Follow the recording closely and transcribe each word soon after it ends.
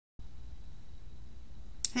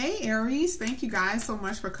Hey Aries, thank you guys so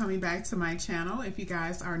much for coming back to my channel. If you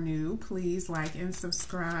guys are new, please like and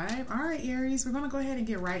subscribe. All right, Aries, we're going to go ahead and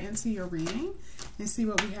get right into your reading and see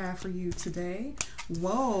what we have for you today.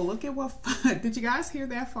 Whoa, look at what did you guys hear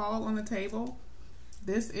that fall on the table?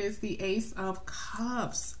 This is the Ace of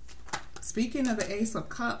Cups. Speaking of the Ace of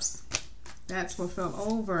Cups, that's what fell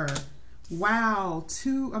over. Wow, this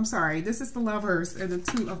is the Lovers and the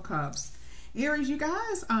Two of Cups. Aries, you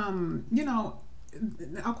guys, you know,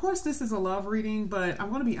 of course this is a love reading, but I'm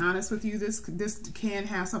going to be honest with you, this can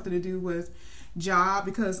have something to do with job,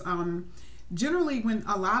 because generally when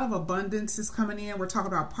a lot of abundance is coming in, we're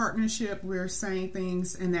talking about partnership, we're saying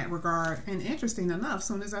things in that regard. And interesting enough,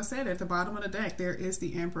 soon as I said at the bottom of the deck, there is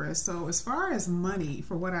the Empress. So as far as money,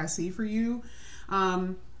 for what I see for you,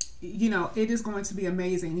 you know, it is going to be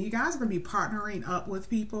amazing. You guys are going to be partnering up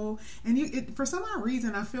with people, and for some odd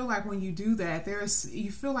reason, I feel like when you do that,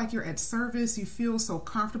 you feel like you're at service. You feel so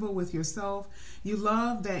comfortable with yourself. You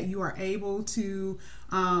love that you are able to,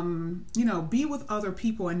 you know, be with other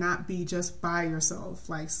people and not be just by yourself,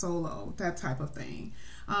 like solo, that type of thing.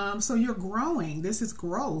 So you're growing. This is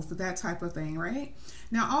growth, that type of thing, right?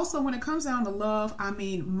 Now, also, when it comes down to love, I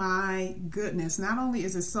mean, my goodness, not only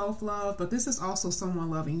is it self-love, but this is also someone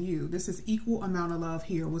loving you. This is equal amount of love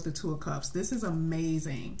here with the Two of Cups. This is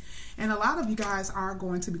amazing. And a lot of you guys are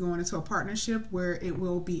going to be going into a partnership where it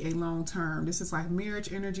will be a long term. This is like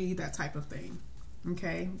marriage energy, that type of thing.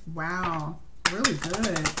 Okay. Wow. Really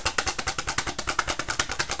good.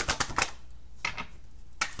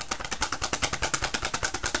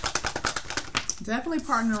 Definitely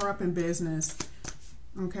partner up in business.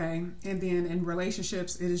 Okay, and then in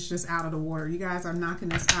relationships, it is just out of the water. You guys are knocking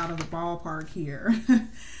this out of the ballpark here.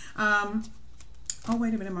 Oh,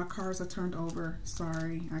 wait a minute, my cards are turned over.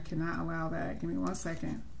 Sorry, I cannot allow that. Give me 1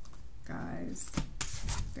 second, guys.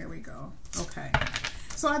 There we go. Okay,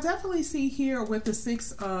 so I definitely see here with the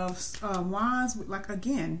Six of Wands, like,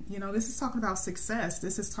 again, you know, this is talking about success.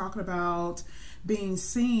 This is talking about being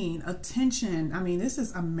seen, attention. I mean, this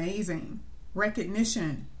is amazing.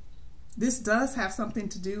 Recognition. This does have something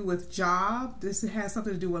to do with job. This has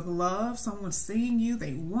something to do with love. Someone's seeing you.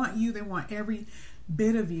 They want every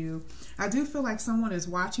bit of you. I do feel like someone is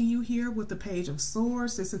watching you here with the Page of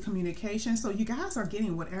Swords. This is communication. So you guys are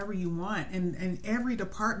getting whatever you want in every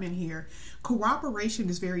department here. Cooperation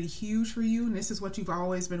is very huge for you, and this is what you've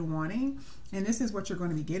always been wanting, and this is what you're going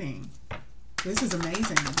to be getting. This is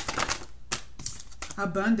amazing.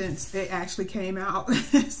 Abundance, it actually came out.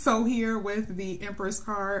 So here with the Empress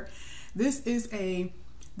card, this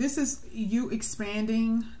is you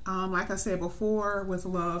expanding, like I said before, with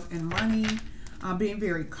love and money, being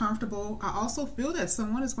very comfortable. I also feel that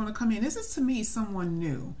someone is going to come in. This is, to me, someone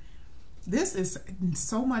new. This is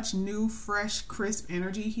so much new, fresh, crisp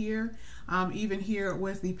energy here. Even here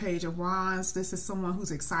with the Page of Wands, this is someone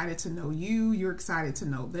who's excited to know you. You're excited to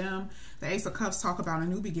know them. The Ace of Cups talk about a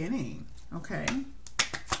new beginning. Okay.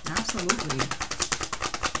 Absolutely.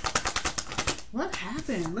 What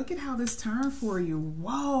happened? Look at how this turned for you.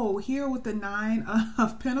 Whoa, here with the Nine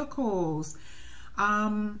of Pentacles.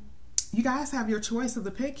 You guys have your choice of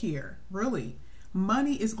the pick here, really.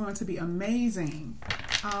 Money is going to be amazing.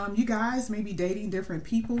 You guys may be dating different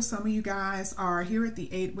people. Some of you guys are here at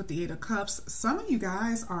the Eight with the Eight of Cups. Some of you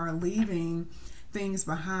guys are leaving things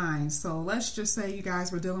behind. So let's just say you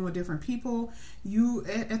guys were dealing with different people.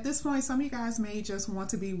 At this point, some of you guys may just want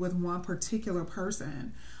to be with one particular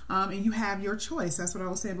person, and you have your choice. That's what I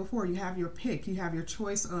was saying before. You have your pick. You have your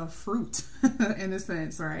choice of fruit in a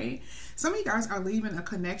sense, right? Some of you guys are leaving a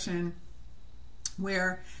connection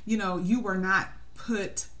where, you know, you were not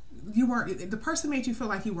put, the person made you feel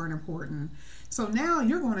like you weren't important. So now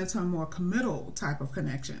you're going into a more committal type of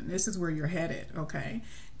connection. This is where you're headed, okay?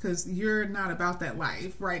 Because you're not about that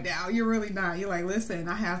life right now. You're really not. You're like, listen,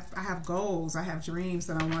 I have goals, I have dreams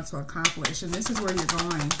that I want to accomplish, and this is where you're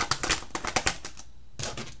going.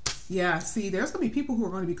 Yeah, see, there's going to be people who are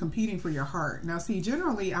going to be competing for your heart. Now, see,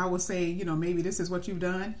 generally, I would say, you know, maybe this is what you've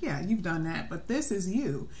done. Yeah, you've done that, but this is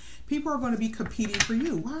you. People are going to be competing for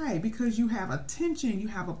you. Why? Because you have attention, you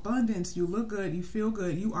have abundance, you look good, you feel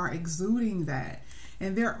good, you are exuding that.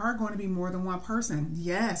 And there are going to be more than one person.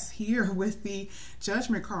 Yes, here with the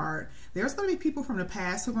Judgment card, there's going to be people from the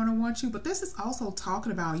past who are going to want you, but this is also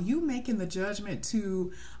talking about you making the judgment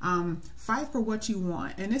to fight for what you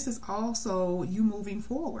want. And this is also you moving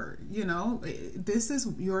forward. You know, this is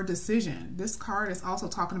your decision. This card is also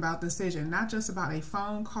talking about decision, not just about a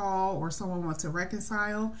phone call or someone wants to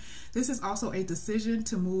reconcile. This is also a decision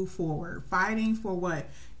to move forward, fighting for what?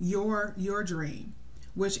 Your dream,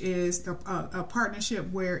 which is a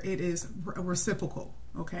partnership where it is reciprocal,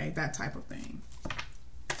 okay, that type of thing.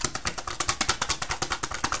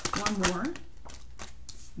 one more.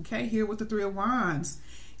 Okay, here with the Three of Wands.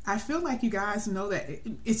 I feel like you guys know that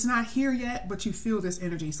it's not here yet, but you feel this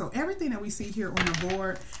energy. So everything that we see here on the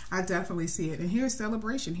board, I definitely see it. And here's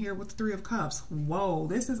celebration here with the Three of Cups. Whoa,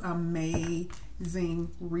 this is amazing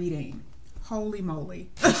reading. Holy moly.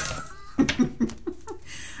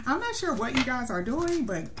 I'm not sure what you guys are doing,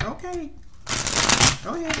 but okay.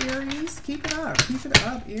 Go ahead, Aries. Keep it up. Keep it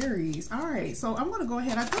up, Aries. All right, so I'm going to go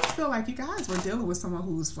ahead. I do feel like you guys were dealing with someone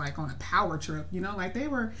who's like on a power trip, you know, like they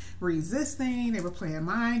were resisting, they were playing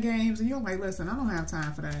mind games, and you're like, listen, I don't have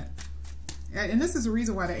time for that. And this is the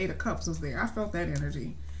reason why the Eight of Cups was there. I felt that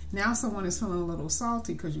energy. Now someone is feeling a little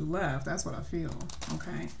salty because you left. That's what I feel,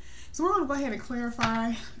 okay? So we're going to go ahead and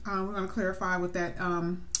clarify. We're going to clarify with that.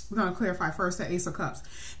 We're going to clarify first the Ace of Cups.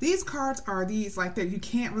 These cards are these like that you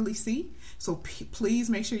can't really see. So please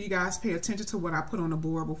make sure you guys pay attention to what I put on the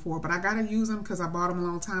board before. But I got to use them because I bought them a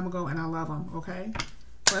long time ago and I love them, okay?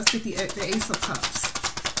 So let's get the Ace of Cups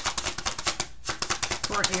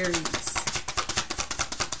for Aries.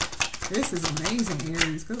 This is amazing,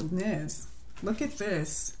 Aries. Goodness. Look at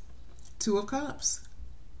this. Two of Cups.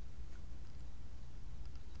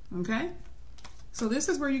 Okay? So this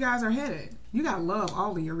is where you guys are headed. You got to love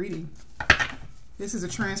all of your reading. This is a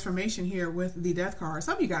transformation here with the Death card.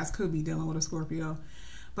 Some of you guys could be dealing with a Scorpio,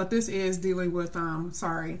 but this is dealing with,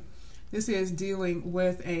 this is dealing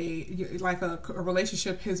with a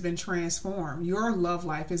relationship has been transformed. Your love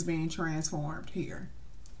life is being transformed here.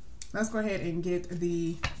 Let's go ahead and get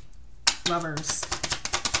the Lovers.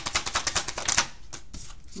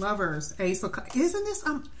 Lovers, Ace of Cups. Isn't this,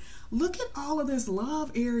 look at all of this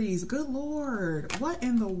love, Aries. Good Lord. What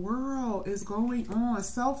in the world is going on?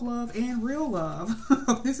 Self-love and real love.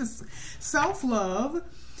 This is self-love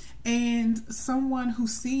and someone who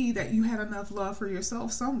see that you had enough love for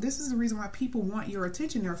yourself. This is the reason why people want your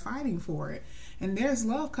attention. They're fighting for it. And there's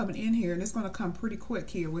love coming in here, and it's going to come pretty quick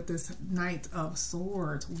here with this Knight of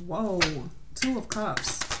Swords. Whoa. Two of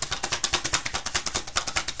Cups.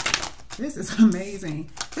 This is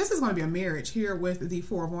amazing. This is going to be a marriage here with the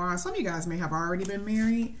Four of Wands. Some of you guys may have already been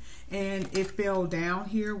married and it fell down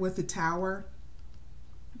here with the Tower.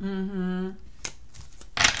 It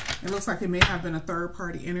looks like it may have been a third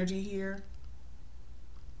party energy here.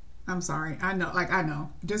 I'm sorry. I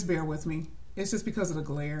know. Just bear with me. It's just because of the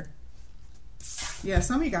glare. Yeah,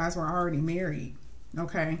 some of you guys were already married.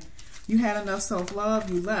 Okay. You had enough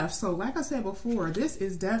self-love, you left. So like I said before, this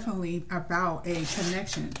is definitely about a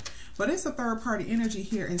connection. But it's a third-party energy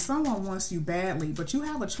here, and someone wants you badly, but you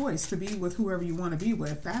have a choice to be with whoever you want to be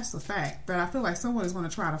with. That's the fact. But I feel like someone is going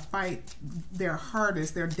to try to fight their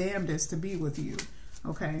hardest, their damnedest to be with you.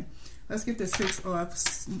 Okay, let's get the Six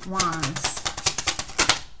of Wands.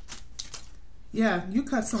 Yeah, you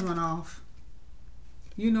cut someone off.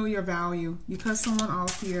 You know your value. You cut someone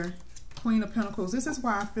off here. Queen of Pentacles. This is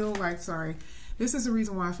why I feel like, this is the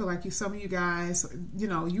reason why I feel like some of you guys, you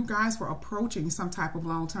know, you guys were approaching some type of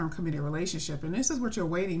long-term committed relationship. And this is what you're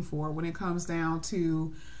waiting for when it comes down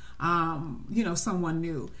to, you know, someone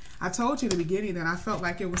new. I told you at the beginning that I felt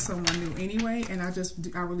like it was someone new anyway. And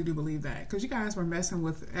I really do believe that. Because you guys were messing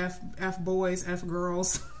with F boys, F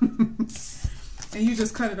girls. And you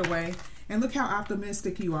just cut it away. And look how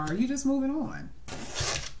optimistic you are. You're just moving on.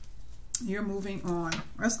 You're moving on.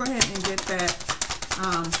 Let's go ahead and get that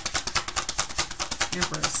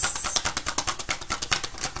Empress.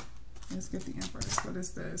 Let's get the Empress. What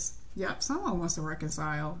is this? Yep, someone wants to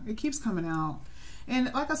reconcile. It keeps coming out.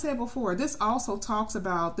 And like I said before, this also talks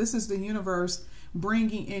about, this is the universe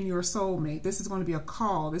bringing in your soulmate. This is going to be a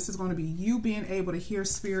call. This is going to be you being able to hear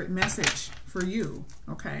spirit message for you.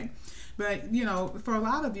 Okay. But, you know, for a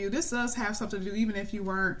lot of you, this does have something to do, even if you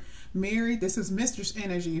weren't married. This is mistress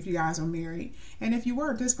energy if you guys are married. And if you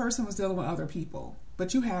were, this person was dealing with other people.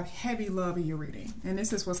 But you have heavy love in your reading. And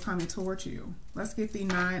this is what's coming towards you. Let's get the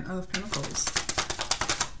Nine of Pentacles.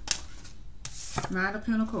 Nine of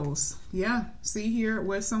Pentacles. Yeah. See here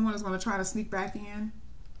where someone is going to try to sneak back in?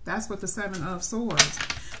 That's with the Seven of Swords.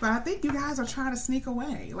 But I think you guys are trying to sneak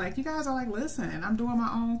away. Like, you guys are like, listen, I'm doing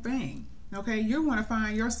my own thing. Okay, you want to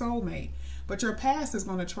find your soulmate, but your past is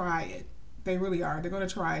going to try it. They really are. They're going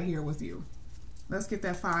to try it here with you. Let's get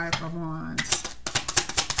that Five of Wands.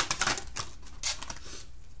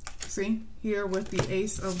 See, here with the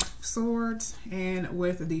Ace of Swords and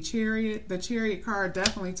with the Chariot. The Chariot card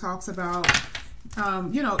definitely talks about,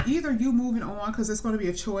 you know, either you moving on because it's going to be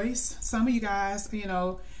a choice. Some of you guys, you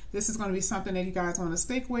know, this is going to be something that you guys want to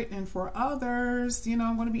stick with. And for others, you know,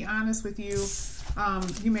 I'm going to be honest with you.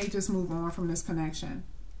 You may just move on from this connection.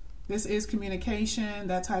 This is communication,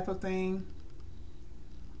 that type of thing.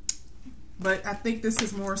 But I think this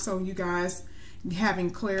is more so you guys having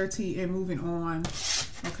clarity and moving on,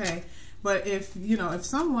 okay? But if, you know, if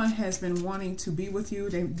someone has been wanting to be with you,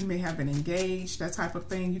 you may have been engaged, that type of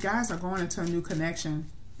thing, you guys are going into a new connection,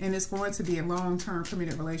 and it's going to be a long-term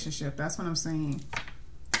committed relationship. That's what I'm saying.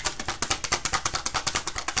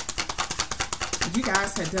 You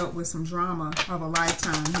guys had dealt with some drama of a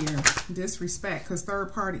lifetime here. Disrespect, because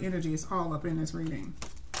third-party energy is all up in this reading.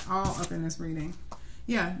 All up in this reading.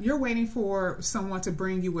 Yeah, you're waiting for someone to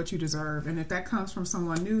bring you what you deserve. And if that comes from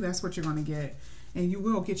someone new, that's what you're going to get. And you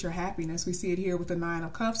will get your happiness. We see it here with the 9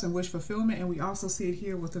 of Cups and wish fulfillment. And we also see it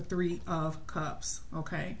here with the 3 of Cups.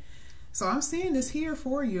 Okay. So I'm seeing this here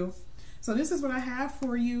for you. So this is what I have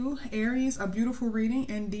for you, Aries. A beautiful reading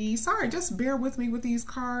indeed. Sorry, just bear with me with these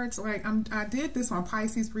cards. Like I did this on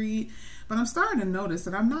Pisces read, but I'm starting to notice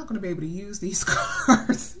that I'm not going to be able to use these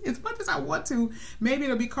cards as much as I want to. Maybe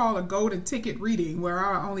it'll be called a golden ticket reading where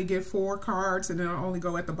I'll only get 4 cards and then I'll only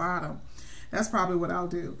go at the bottom. That's probably what I'll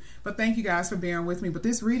do. But thank you guys for bearing with me. But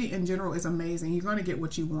this reading in general is amazing. You're going to get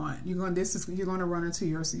what you want. You're going to run into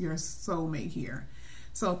your soulmate here.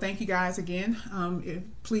 So thank you guys again.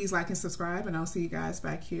 Please like and subscribe, and I'll see you guys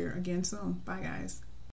back here again soon. Bye, guys.